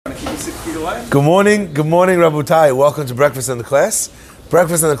Good morning, Rabutai. Welcome to Breakfast in the Class.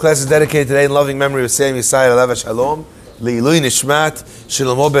 Breakfast in the Class is dedicated today in loving memory of Sam Yisai Alav Shalom, Leilui Nishmat,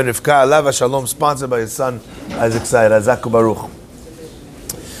 Shlomo ben Rivka Alav Shalom, sponsored by his son Isaac Said, Azaku Baruch.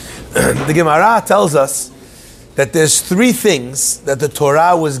 The Gemara tells us that there's three things that the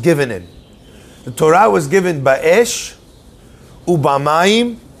Torah was given in. The Torah was given ba'esh,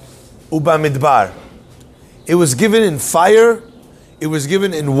 u'ba'mayim, u'bamidbar. It was given in fire, it was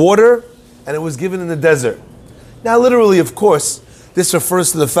given in water, and it was given in the desert. Now, literally, of course, this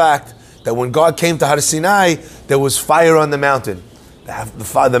refers to the fact that when God came to Har Sinai, there was fire on the mountain.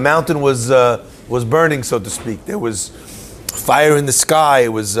 The mountain was burning, so to speak. There was fire in the sky.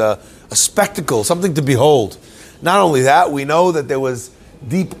 It was a spectacle, something to behold. Not only that, we know that there was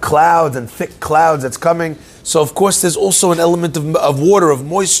deep clouds and thick clouds that's coming. So, of course, there's also an element of water, of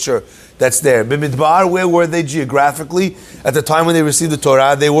moisture that's there. Bamidbar, where were they geographically? At the time when they received the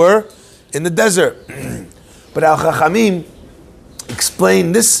Torah, they were in the desert. But Al-Chachamim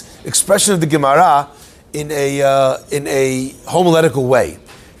explain this expression of the Gemara in a homiletical way.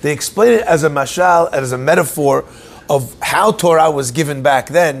 They explain it as a mashal, as a metaphor of how Torah was given back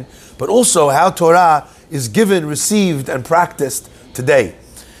then, but also how Torah is given, received, and practiced today.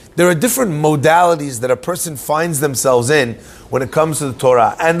 There are different modalities that a person finds themselves in when it comes to the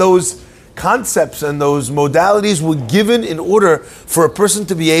Torah. And those concepts and those modalities were given in order for a person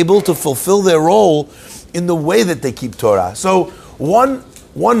to be able to fulfill their role in the way that they keep Torah. So one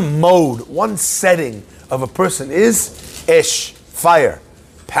mode, one setting of a person is esh, fire,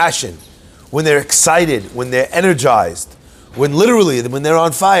 passion. When they're excited, when they're energized, when they're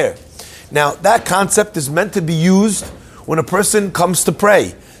on fire. Now, that concept is meant to be used when a person comes to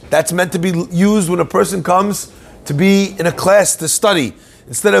pray. That's meant to be used when a person comes to be in a class to study.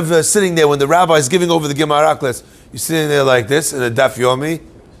 Instead of sitting there when the rabbi is giving over the Gemara class, you're sitting there like this in a daf yomi,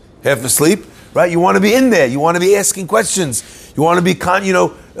 half asleep, right? You want to be in there. You want to be asking questions. You want to be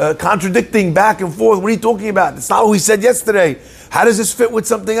contradicting back and forth. What are you talking about? That's not what we said yesterday. How does this fit with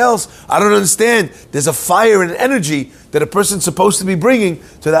something else? I don't understand. There's a fire and an energy that a person's supposed to be bringing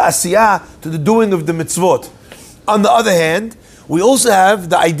to the asiyah, to the doing of the mitzvot. On the other hand, we also have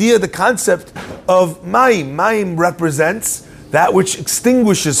the idea, the concept of mayim. Mayim represents that which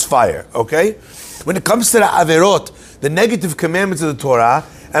extinguishes fire, okay? When it comes to the averot, the negative commandments of the Torah,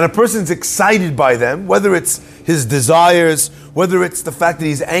 and a person's excited by them, whether it's his desires, whether it's the fact that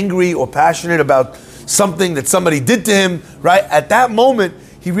he's angry or passionate about something that somebody did to him, right? At that moment,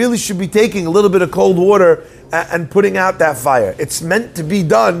 he really should be taking a little bit of cold water and putting out that fire. It's meant to be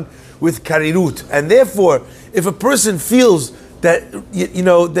done with karirut. And therefore, if a person feels that,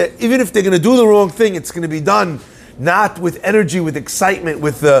 that even if they're going to do the wrong thing, it's going to be done not with energy, with excitement,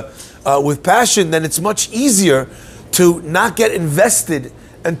 with passion, then it's much easier to not get invested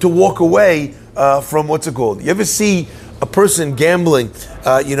and to walk away from what's it called. You ever see a person gambling,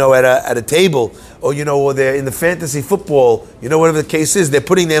 at a table, or they're in the fantasy football, whatever the case is, they're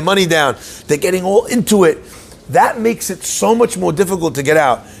putting their money down, they're getting all into it. That makes it so much more difficult to get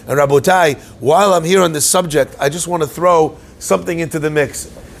out. And Rabotai, while I'm here on this subject, I just want to throw something into the mix.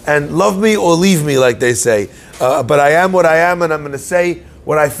 And love me or leave me, like they say. But I am what I am, and I'm going to say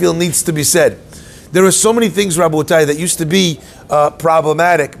what I feel needs to be said. There are so many things, Rabotai, that used to be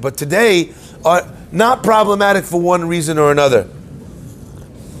problematic, but today are not problematic for one reason or another.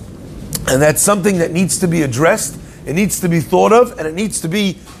 And that's something that needs to be addressed, it needs to be thought of, and it needs to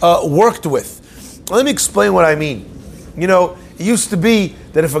be worked with. Let me explain what I mean. It used to be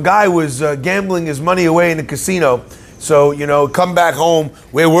that if a guy was gambling his money away in a casino, so, come back home,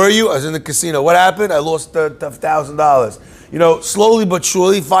 where were you? I was in the casino. What happened? I lost $1,000. Slowly but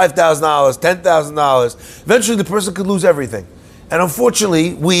surely, $5,000, $10,000. Eventually, the person could lose everything. And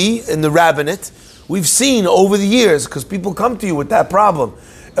unfortunately, we, in the rabbinate, we've seen over the years, because people come to you with that problem.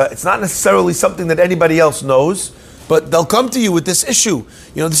 It's not necessarily something that anybody else knows, but they'll come to you with this issue.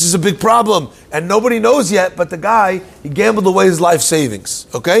 This is a big problem. And nobody knows yet, but the guy, he gambled away his life savings,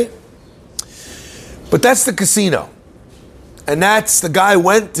 okay? But that's the casino. And that's the guy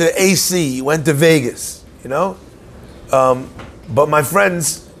went to AC, he went to Vegas, But my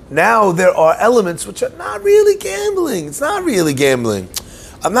friends, now there are elements which are not really gambling. It's not really gambling.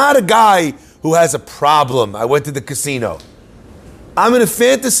 I'm not a guy who has a problem. I went to the casino. I'm in a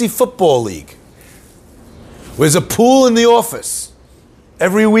fantasy football league. There's a pool in the office.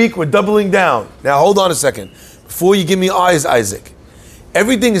 Every week we're doubling down. Now hold on a second. Before you give me eyes, Isaac.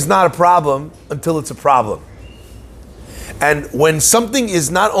 Everything is not a problem until it's a problem. And when something is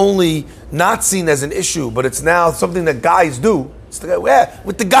not only not seen as an issue, but it's now something that guys do,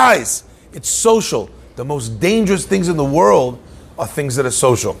 with the guys, it's social. The most dangerous things in the world are things that are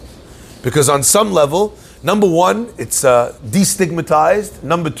social. Because on some level, number one, it's destigmatized.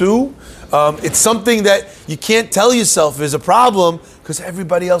 Number two, it's something that you can't tell yourself is a problem because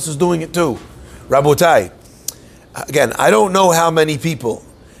everybody else is doing it too. Rabotai, again, I don't know how many people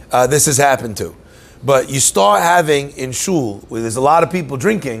this has happened to, but you start having in shul where there's a lot of people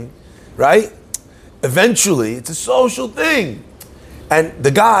drinking, right? Eventually, it's a social thing. And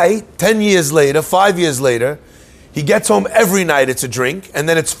the guy, 10 years later, 5 years later, he gets home every night, it's a drink, and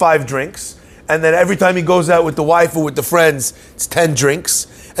then it's 5 drinks. And then every time he goes out with the wife or with the friends, it's 10 drinks.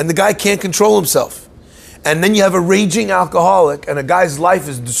 And the guy can't control himself. And then you have a raging alcoholic, and a guy's life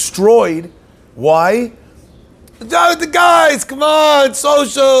is destroyed. Why? The guys, come on,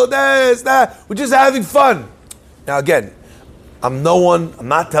 social, this, that. We're just having fun. Now again, I'm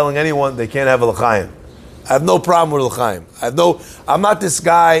not telling anyone they can't have a l'chaim. I have no problem with l'chaim. I'm not this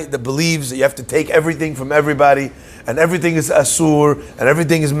guy that believes that you have to take everything from everybody and everything is asur and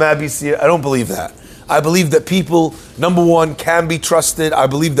everything is mabisir. I don't believe that. I believe that people, number one, can be trusted. I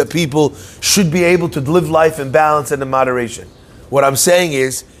believe that people should be able to live life in balance and in moderation. What I'm saying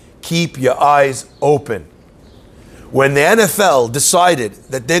is, keep your eyes open. When the NFL decided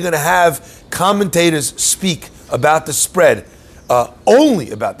that they're going to have commentators speak about the spread,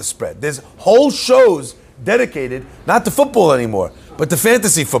 only about the spread. There's whole shows dedicated, not to football anymore, but to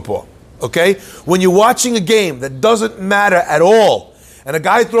fantasy football, okay? When you're watching a game that doesn't matter at all, and a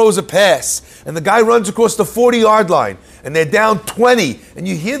guy throws a pass, and the guy runs across the 40-yard line, and they're down 20, and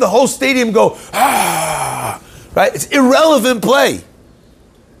you hear the whole stadium go, ah, right? It's irrelevant play.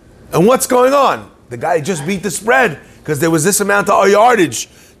 And what's going on? The guy just beat the spread because there was this amount of yardage.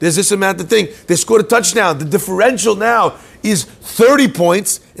 There's this amount of thing. They scored a touchdown. The differential now is 30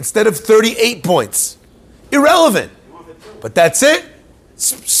 points instead of 38 points. Irrelevant. But that's it.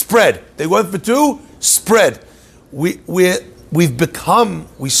 Spread. They went for 2. Spread. We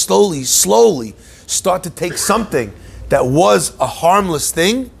slowly start to take something that was a harmless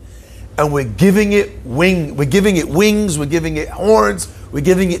thing, and we're giving it wings. We're giving it horns. We're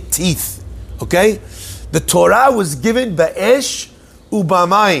giving it teeth. Okay? The Torah was given ba'esh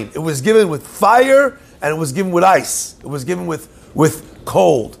u'bamayim. It was given with fire and it was given with ice. It was given with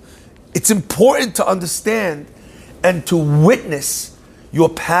cold. It's important to understand and to witness your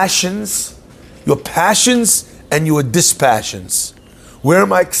passions and your dispassions. Where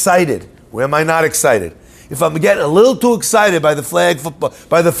am I excited? Where am I not excited? If I'm getting a little too excited by the flag football,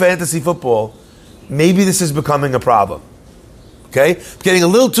 by the fantasy football, maybe this is becoming a problem. Okay? Getting a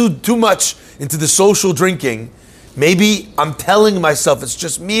little too much into the social drinking. Maybe I'm telling myself it's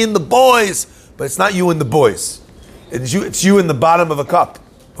just me and the boys, but it's not you and the boys. It's you in the bottom of a cup.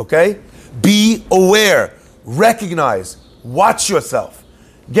 Okay? Be aware. Recognize. Watch yourself.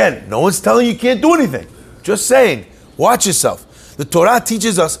 Again, no one's telling you can't do anything. Just saying, watch yourself. The Torah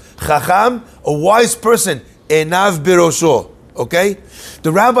teaches us, Chacham, a wise person, Enav birosho. Okay?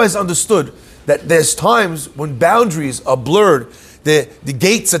 The rabbis understood that there's times when boundaries are blurred, the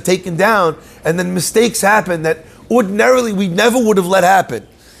gates are taken down, and then mistakes happen that ordinarily we never would have let happen.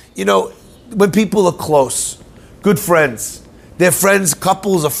 You know, when people are close, good friends, they're friends,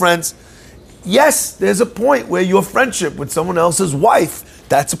 couples of friends. Yes, there's a point where your friendship with someone else's wife,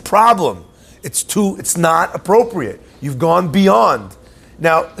 that's a problem. It's not appropriate. You've gone beyond.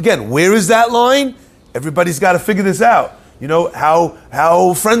 Now, again, where is that line? Everybody's got to figure this out. You know,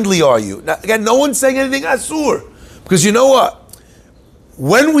 how friendly are you? Now, again, no one's saying anything asur. Because you know what?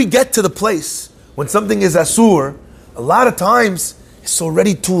 When we get to the place when something is asur, a lot of times it's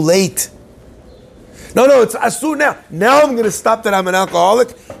already too late. No, it's asur now. Now I'm going to stop that I'm an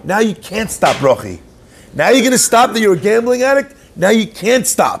alcoholic. Now you can't stop, Rochi. Now you're going to stop that you're a gambling addict. Now you can't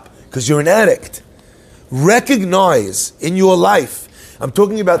stop because you're an addict. Recognize in your life. I'm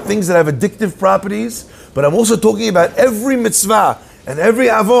talking about things that have addictive properties, but I'm also talking about every mitzvah and every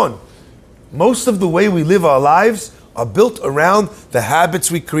avon. Most of the way we live our lives are built around the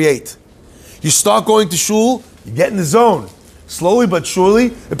habits we create. You start going to shul, you get in the zone. Slowly but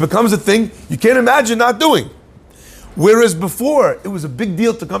surely, it becomes a thing you can't imagine not doing. Whereas before, it was a big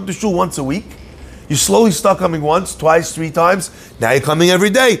deal to come to shul once a week. You slowly start coming once, twice, 3 times. Now you're coming every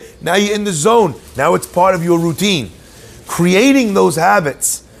day. Now you're in the zone. Now it's part of your routine. Creating those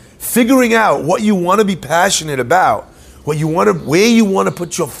habits, figuring out what you want to be passionate about, where you want to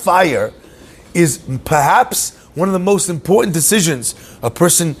put your fire, is perhaps one of the most important decisions a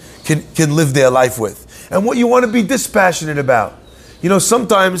person can live their life with. And what you want to be dispassionate about. You know,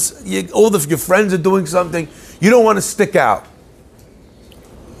 sometimes all of your friends are doing something, you don't want to stick out.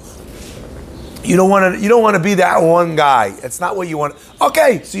 You don't want to be that one guy. It's not what you want.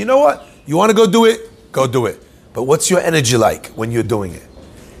 Okay, so you know what? You want to go do it? Go do it. But what's your energy like when you're doing it?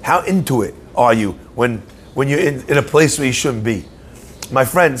 How into it are you when you're in a place where you shouldn't be? My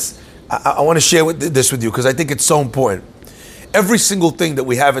friends, I want to share this with you because I think it's so important. Every single thing that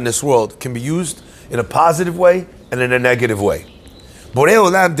we have in this world can be used in a positive way and in a negative way. Borei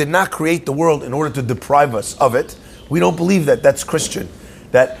Olam did not create the world in order to deprive us of it. We don't believe that. That's Christian.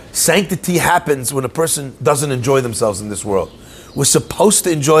 That sanctity happens when a person doesn't enjoy themselves in this world. We're supposed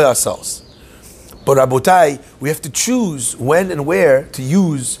to enjoy ourselves. But Rabotai, we have to choose when and where to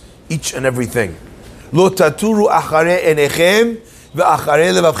use each and everything. Lo taturu achare enechem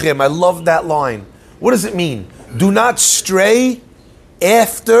ve'achare levavchem. I love that line. What does it mean? Do not stray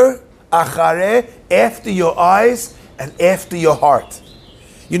after achare, after your eyes and after your heart.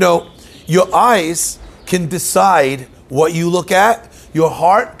 You know, your eyes can decide what you look at. Your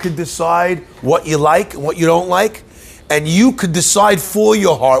heart could decide what you like and what you don't like. And you could decide for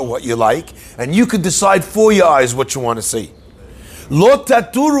your heart what you like. And you could decide for your eyes what you want to see. Lo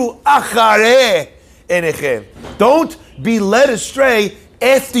taturu achare enechem. Don't be led astray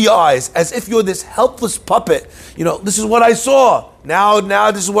after your eyes, as if you're this helpless puppet. You know, this is what I saw. Now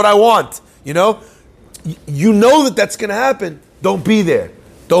this is what I want. You know that that's going to happen. Don't be there.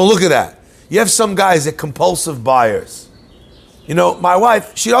 Don't look at that. You have some guys that compulsive buyers. You know, my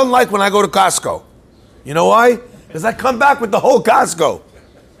wife, she doesn't like when I go to Costco. You know why? Because I come back with the whole Costco.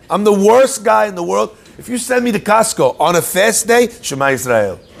 I'm the worst guy in the world. If you send me to Costco on a fast day, Shema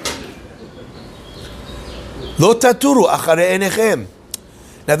Yisrael. Lo taturu achare enechem.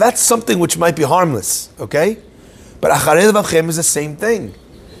 Now that's something which might be harmless, okay? But acharei levavchem is the same thing.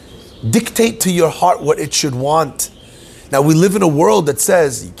 Dictate to your heart what it should want. Now we live in a world that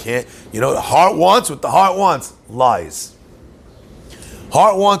says you can't, the heart wants what the heart wants. Lies.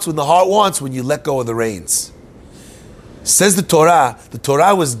 Heart wants when the heart wants when you let go of the reins. Says the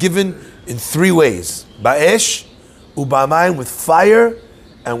Torah was given in three ways. Ba'esh, u'ba'mayim, with fire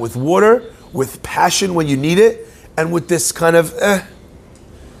and with water, with passion when you need it, and with this kind of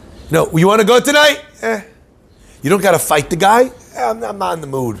No, you want to go tonight? You don't got to fight the guy. I'm not in the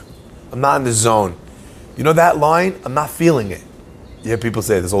mood. I'm not in the zone. You know that line? I'm not feeling it. You hear people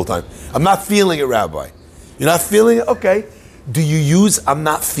say this all the time. I'm not feeling it, Rabbi. You're not feeling it? Okay. Do you use I'm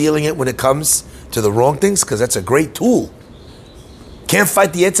not feeling it when it comes to the wrong things? Because that's a great tool. Can't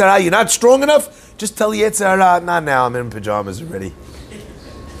fight the Yetzer Hara. You're not strong enough? Just tell the Yetzer Hara, not now. I'm in pajamas already.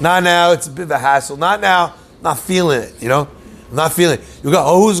 Not now. It's a bit of a hassle. Not now. Not feeling it, I'm not feeling it. You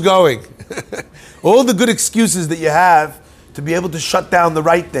go, who's going? All the good excuses that you have to be able to shut down the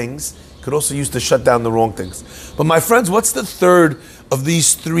right things could also use to shut down the wrong things. But my friends, what's the third of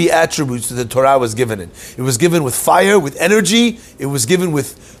these three attributes that the Torah was given in? It was given with fire, with energy. It was given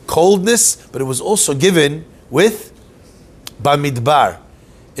with coldness, but it was also given with Bamidbar,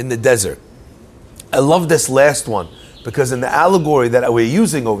 in the desert. I love this last one because in the allegory that we're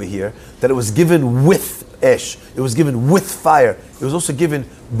using over here, that it was given with Esh. It was given with fire. It was also given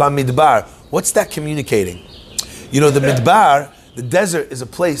Bamidbar. What's that communicating? The Midbar, the desert, is a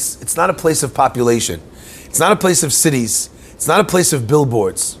place. It's not a place of population. It's not a place of cities. It's not a place of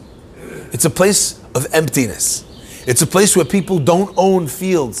billboards. It's a place of emptiness. It's a place where people don't own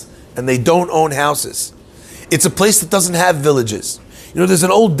fields and they don't own houses. It's a place that doesn't have villages. There's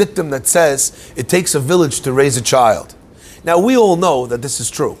an old dictum that says it takes a village to raise a child. Now, we all know that this is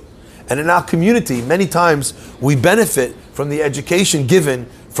true. And in our community, many times we benefit from the education given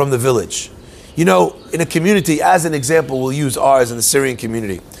from the village. In a community, as an example, we'll use ours in the Syrian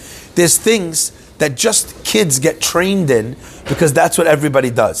community. There's things that just kids get trained in because that's what everybody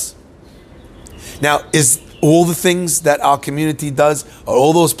does. Now, is all the things that our community does, are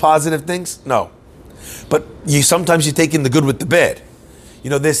all those positive things? No. But sometimes you take in the good with the bad.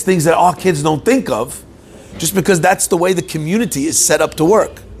 There's things that our kids don't think of just because that's the way the community is set up to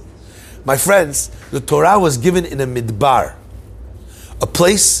work. My friends, the Torah was given in a midbar, a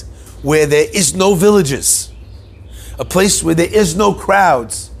place where there is no villages, a place where there is no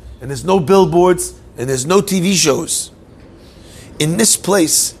crowds, and there's no billboards, and there's no TV shows. In this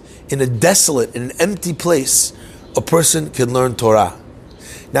place, in a desolate, in an empty place, a person can learn Torah.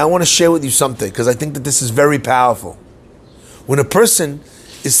 Now I want to share with you something, because I think that this is very powerful. When a person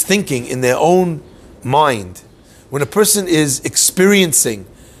is thinking in their own mind, when a person is experiencing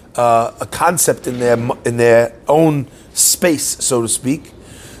a concept in their own space, so to speak,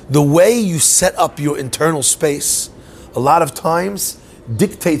 the way you set up your internal space, a lot of times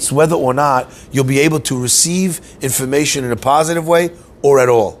dictates whether or not you'll be able to receive information in a positive way or at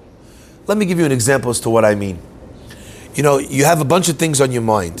all. Let me give you an example as to what I mean. You have a bunch of things on your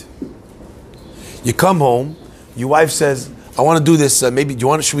mind. You come home, your wife says, I want to do this,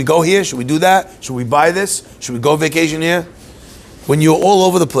 should we go here? Should we do that? Should we buy this? Should we go vacation here? When you're all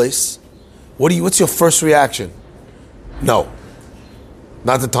over the place, what's your first reaction? No.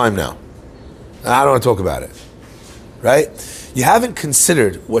 Not the time now. I don't want to talk about it. Right? You haven't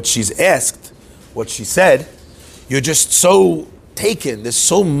considered what she's asked, what she said. You're just so taken. There's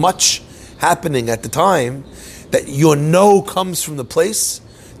so much happening at the time that your no comes from the place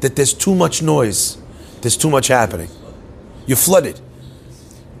that there's too much noise. There's too much happening. You're flooded.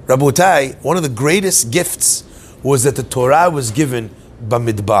 Rabotai, one of the greatest gifts was that the Torah was given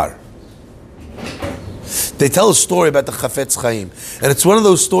Bamidbar. They tell a story about the Chafetz Chaim, and it's one of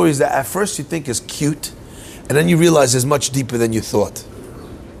those stories that at first you think is cute, and then you realize is much deeper than you thought.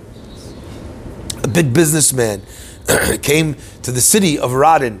 A big businessman came to the city of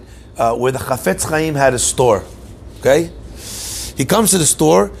Radin, where the Chafetz Chaim had a store. Okay? He comes to the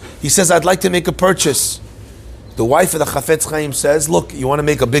store, he says, I'd like to make a purchase. The wife of the Chafetz Chaim says, look, you want to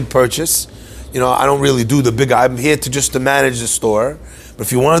make a big purchase? I don't really do the big, I'm here to manage the store. But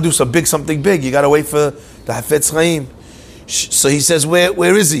if you want to do something big, you got to wait for the Chafetz Chaim. So he says,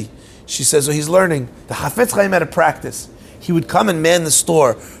 where is he? She says, he's learning. The Chafetz Chaim had a practice. He would come and man the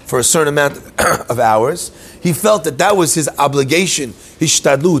store for a certain amount of hours. He felt that was his obligation, his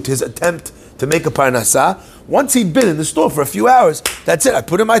shtadlut, his attempt to make a parnasah. Once he'd been in the store for a few hours, that's it. I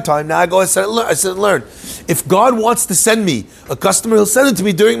put in my time. Now I go and sit and learn. If God wants to send me a customer, He'll send it to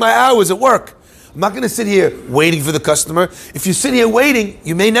me during my hours at work. I'm not going to sit here waiting for the customer. If you sit here waiting,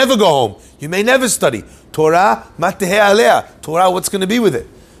 you may never go home. You may never study. Torah, mateheh alea. Torah, what's going to be with it?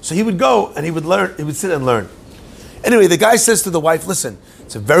 So he would go and he would learn. He would sit and learn. Anyway, the guy says to the wife, listen,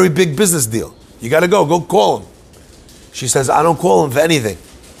 it's a very big business deal. You got to go call him. She says, I don't call him for anything.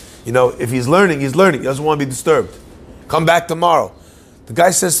 If he's learning, he's learning. He doesn't want to be disturbed. Come back tomorrow. The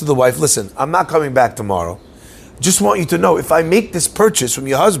guy says to the wife, listen, I'm not coming back tomorrow. Just want you to know, if I make this purchase from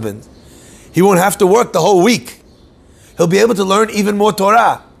your husband, he won't have to work the whole week. He'll be able to learn even more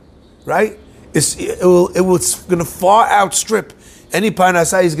Torah, right? It's going to far outstrip any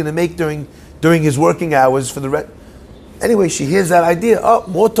parnasah he's going to make during his working hours for the rest. Anyway, she hears that idea. Oh,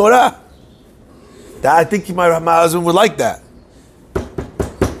 more Torah. I think my husband would like that.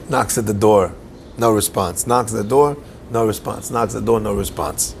 Knocks at the door, no response. Knocks at the door, no response. Knocks at the door, no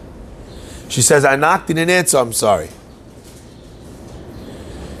response. She says, I knocked, he didn't answer, I'm sorry.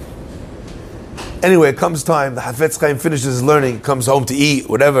 Anyway, it comes time, the Chafetz Chaim finishes his learning, comes home to eat,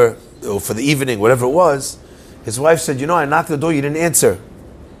 whatever, or for the evening, whatever it was. His wife said, I knocked at the door, you didn't answer.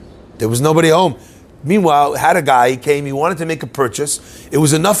 There was nobody home. Meanwhile, had a guy, he came, he wanted to make a purchase. It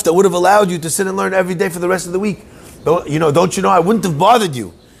was enough that would have allowed you to sit and learn every day for the rest of the week. Don't you know, I wouldn't have bothered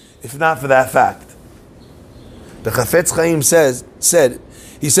you if not for that fact. The Chafetz Chaim said,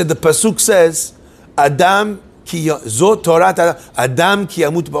 the pasuk says, Adam ki yamut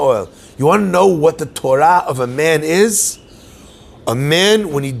ba'oel. You want to know what the Torah of a man is? A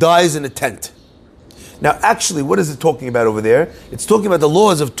man when he dies in a tent. Now, actually, what is it talking about over there? It's talking about the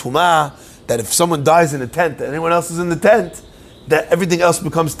laws of Tumah, that if someone dies in a tent and anyone else is in the tent, that everything else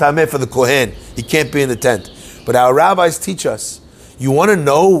becomes tameh for the Kohen. He can't be in the tent. But our rabbis teach us, you want to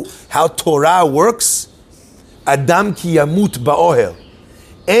know how Torah works? Adam ki yamut ba'ohel.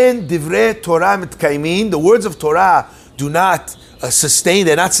 And divrei Torah mitkaimin, the words of Torah do not sustain,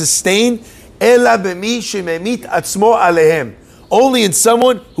 they're not sustained, ela b'mi shememit atzmo alehem. Only in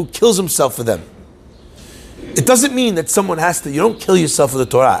someone who kills himself for them. It doesn't mean that someone you don't kill yourself for the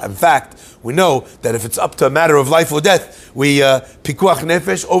Torah. In fact, we know that if it's up to a matter of life or death, pikuach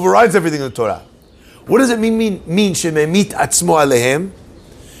nefesh overrides everything in the Torah. What does it mean shememit atzmo alehem?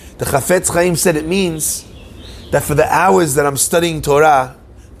 The Chafetz Chaim said it means that for the hours that I'm studying Torah,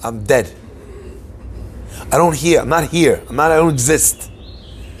 I'm dead. I don't hear. I'm not here. I don't exist.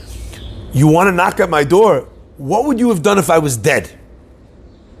 You want to knock at my door? What would you have done if I was dead?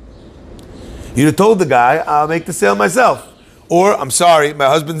 You'd have told the guy, I'll make the sale myself. Or, I'm sorry, my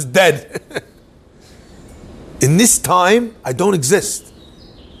husband's dead. In this time, I don't exist.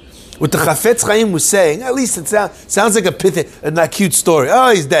 What the Chafetz Chaim was saying, at least it sounds like a cute story.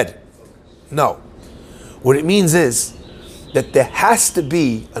 Oh, he's dead. No. What it means is that there has to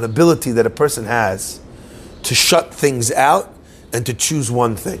be an ability that a person has to shut things out and to choose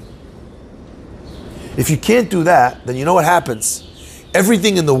one thing. If you can't do that, then you know what happens?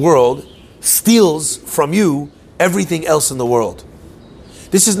 Everything in the world steals from you everything else in the world.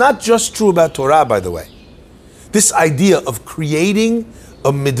 This is not just true about Torah, by the way. This idea of creating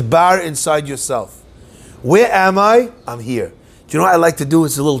a midbar inside yourself. Where am I? I'm here. Do you know what I like to do?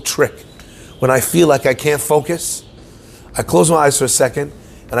 It's a little trick. When I feel like I can't focus, I close my eyes for a second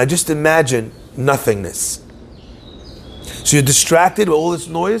and I just imagine nothingness. So you're distracted with all this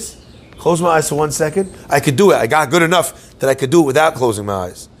noise. close my eyes for 1 second. I could do it. I got good enough that I could do it without closing my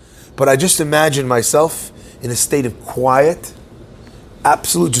eyes. But I just imagine myself in a state of quiet,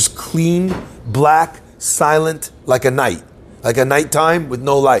 absolute, just clean, black, silent, like a nighttime with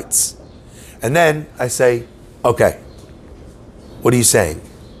no lights. And then I say, okay, what are you saying?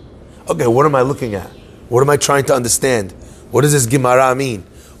 Okay, what am I looking at? What am I trying to understand? What does this Gemara mean?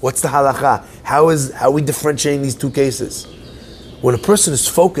 What's the halakha? How are we differentiating these two cases? When a person is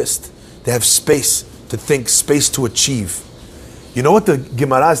focused, they have space to think, space to achieve. You know what the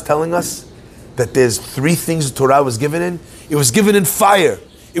Gemara is telling us? That there's 3 things the Torah was given in? It was given in fire.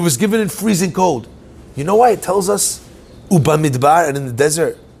 It was given in freezing cold. You know why it tells us Bamidbar and in the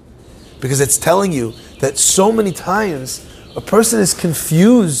desert? Because it's telling you that so many times a person is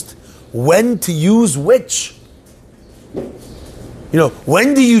confused when to use which.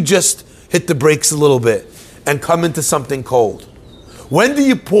 When do you just hit the brakes a little bit and come into something cold? When do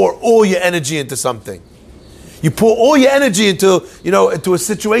you pour all your energy into something? You pour all your energy into a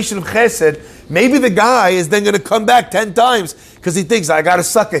situation of chesed. Maybe the guy is then going to come back 10 times because he thinks, I got a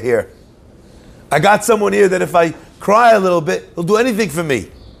sucker here. I got someone here that if I cry a little bit, he'll do anything for me.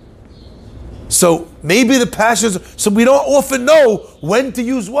 So maybe the passions, so we don't often know when to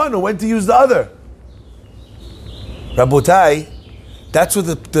use one or when to use the other. Rabotai, that's what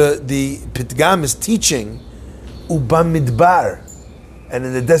the Pitgam is teaching. Bamidbar. And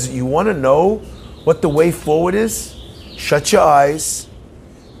in the desert, you want to know what the way forward is? Shut your eyes.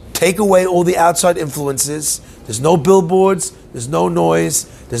 Take away all the outside influences. There's no billboards. There's no noise.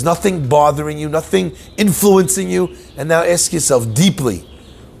 There's nothing bothering you, nothing influencing you. And now ask yourself deeply,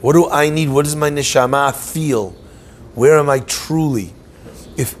 what do I need? What does my neshama feel? Where am I truly?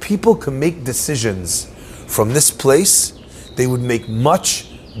 If people can make decisions from this place, they would make much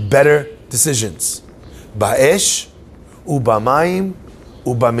better decisions. Ba'esh, u'bamayim,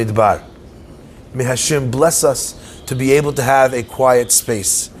 u'bamidbar. May Hashem bless us to be able to have a quiet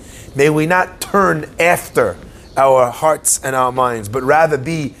space. May we not turn after our hearts and our minds, but rather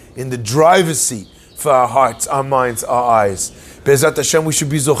be in the driver's seat for our hearts, our minds, our eyes. Be'ezrat Hashem, we should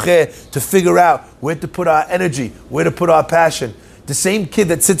be zocheh to figure out where to put our energy, where to put our passion. The same kid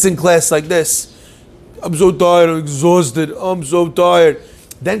that sits in class like this, I'm so tired, I'm exhausted, I'm so tired.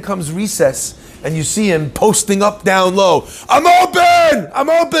 Then comes recess, and you see him posting up, down, low. I'm open,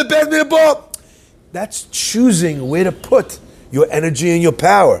 pass me the ball. That's choosing where to put your energy and your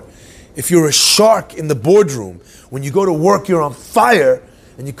power. If you're a shark in the boardroom, when you go to work, you're on fire,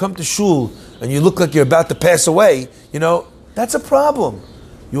 and you come to shul, and you look like you're about to pass away, that's a problem.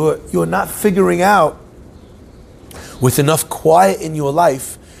 You're not figuring out with enough quiet in your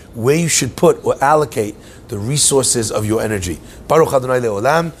life where you should put or allocate the resources of your energy. Baruch Adonai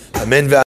Le'olam. Amen.